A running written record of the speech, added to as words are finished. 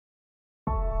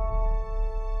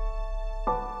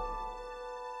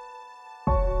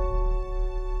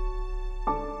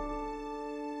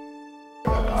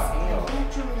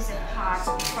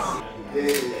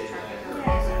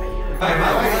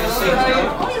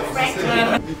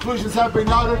Inclusions have been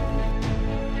noted.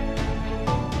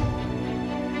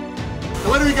 So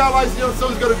where do we go, ladies and gentlemen?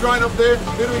 Someone's got a drain up there.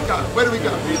 Where do we go? Where do we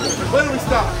go? Where do we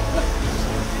start?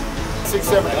 6,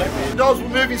 7, 8. Dollars, we're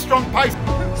moving strong pace.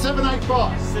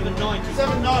 785. 790.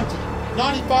 790.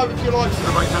 95 if you like.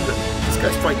 800. Let's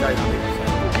go straight to 800.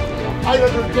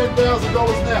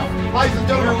 $810,000 now. Ladies and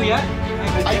gentlemen. Where are we at?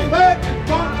 800.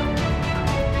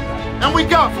 And we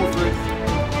go for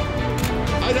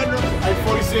 800.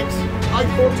 846.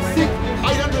 846.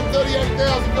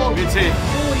 $838,000. It's it.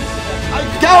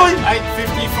 Going.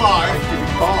 855.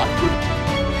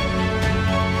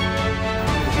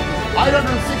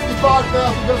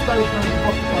 865,000. Just stay with me.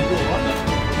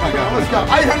 Let's go.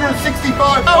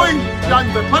 865. Going. Done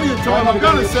for plenty of time. I'm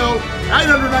going to sell.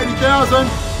 880,000.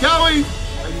 Going.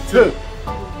 82.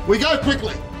 We go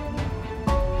quickly.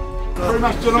 Very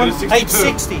much, gentlemen.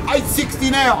 860.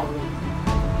 860 now.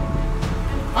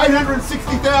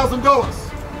 $860,000.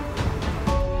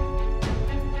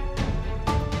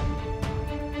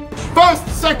 First,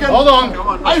 second. Hold on.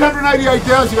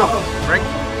 888,000. Frank,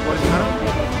 what is it?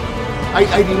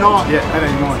 889. Yeah,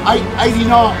 889.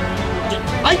 889.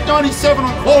 897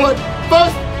 on call it.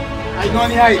 First.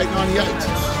 898.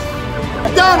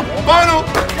 898. Done. Final.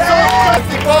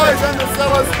 Fantastic buyers and the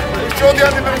sellers. Ensure the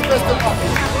only best of luck.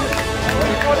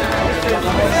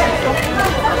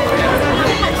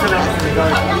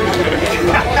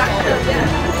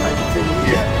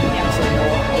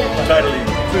 Totally.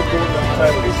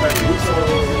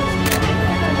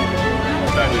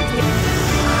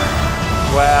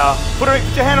 Wow. Put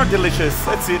your hand on delicious.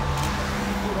 That's it.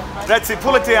 That's it.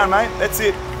 Pull it down, mate. That's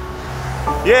it.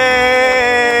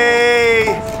 Yay!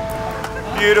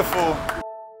 Beautiful.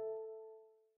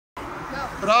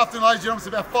 Good afternoon, ladies and gentlemen. It's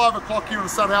about 5 o'clock here on a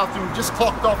Saturday afternoon. We just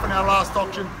clocked off in our last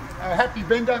auction. A happy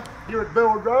vendor here at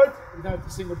Burwood Road. We know it's a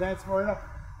single dance, Marina.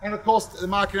 And of course, the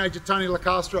marketing agent, Tony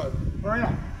LaCastro.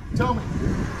 Marina, tell me,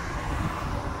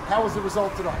 how was the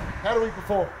result today? How do we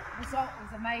perform? The result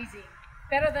was amazing.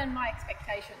 Better than my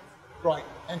expectations. Great.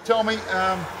 And tell me,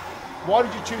 why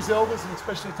did you choose Elders and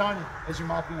especially Tony as your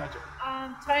marketing agent?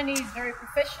 Tony's very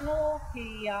professional.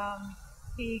 He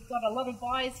got a lot of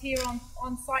buyers here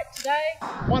on site today.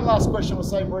 One last question I'll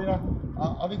say, Marina.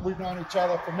 I think we've known each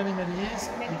other for many, many years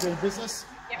in doing business.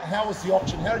 Yep. How was the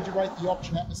auction? How did you rate the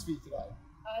auction atmosphere today?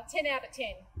 10 out of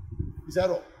 10. Is that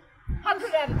all?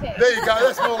 100 out of 10. There you go,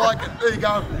 that's more like it. There you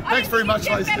go. Thanks very much,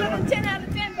 ladies and better gentlemen. than 10 out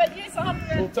of 10, but yes,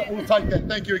 100 out of 10. We'll take that.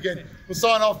 Thank you again. We'll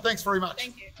sign off. Thanks very much.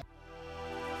 Thank you.